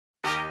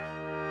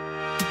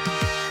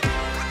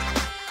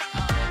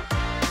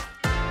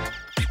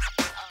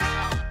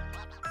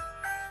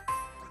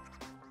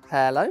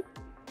Hello.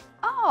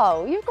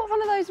 Oh, you've got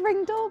one of those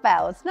Ring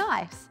doorbells.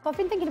 Nice. I've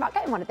been thinking about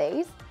getting one of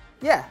these.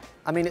 Yeah,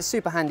 I mean, it's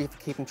super handy for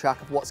keeping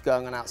track of what's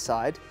going on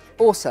outside.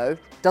 Also,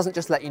 it doesn't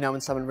just let you know when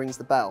someone rings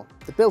the bell.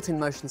 The built-in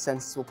motion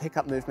sensors will pick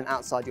up movement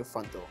outside your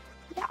front door.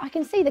 Yeah, I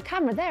can see the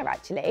camera there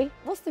actually.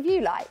 What's the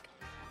view like?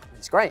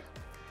 It's great.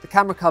 The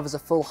camera covers a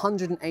full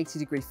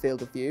 180-degree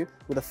field of view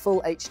with a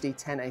full HD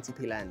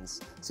 1080p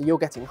lens. So you're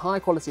getting high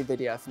quality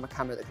video from a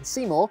camera that can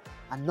see more,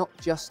 and not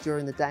just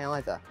during the day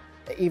either.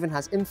 It even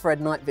has infrared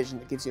night vision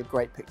that gives you a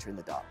great picture in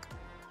the dark.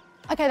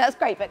 Okay, that's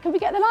great, but can we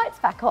get the lights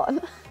back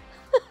on?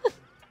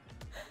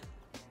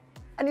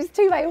 And it's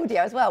two-way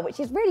audio as well,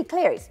 which is really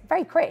clear. It's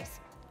very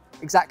crisp.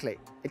 Exactly.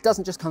 It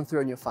doesn't just come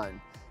through on your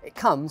phone. It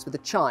comes with a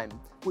chime,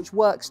 which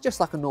works just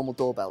like a normal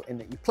doorbell in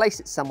that you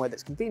place it somewhere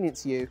that's convenient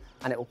to you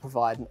and it will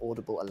provide an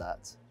audible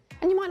alert.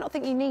 And you might not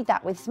think you need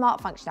that with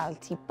smart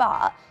functionality,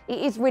 but it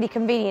is really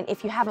convenient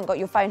if you haven't got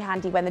your phone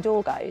handy when the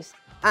door goes.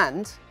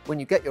 And when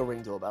you get your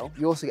Ring doorbell,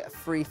 you also get a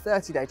free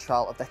 30-day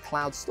trial of their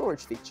cloud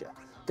storage feature.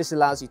 This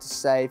allows you to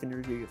save and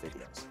review your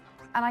videos.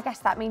 And I guess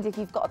that means if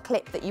you've got a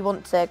clip that you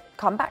want to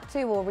come back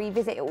to or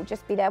revisit, it will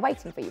just be there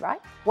waiting for you,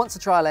 right? Once the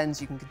trial ends,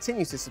 you can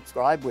continue to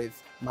subscribe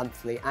with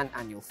monthly and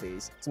annual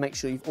fees to make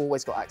sure you've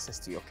always got access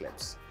to your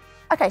clips.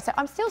 Okay, so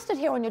I'm still stood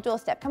here on your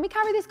doorstep. Can we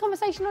carry this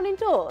conversation on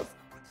indoors?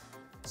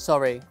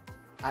 Sorry,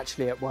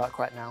 actually at work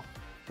right now.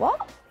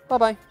 What?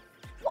 Bye-bye.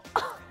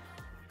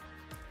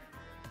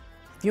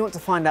 If you want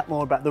to find out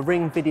more about the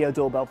Ring Video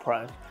Doorbell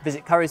Pro,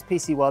 visit Currys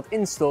PC World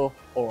in-store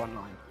or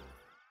online.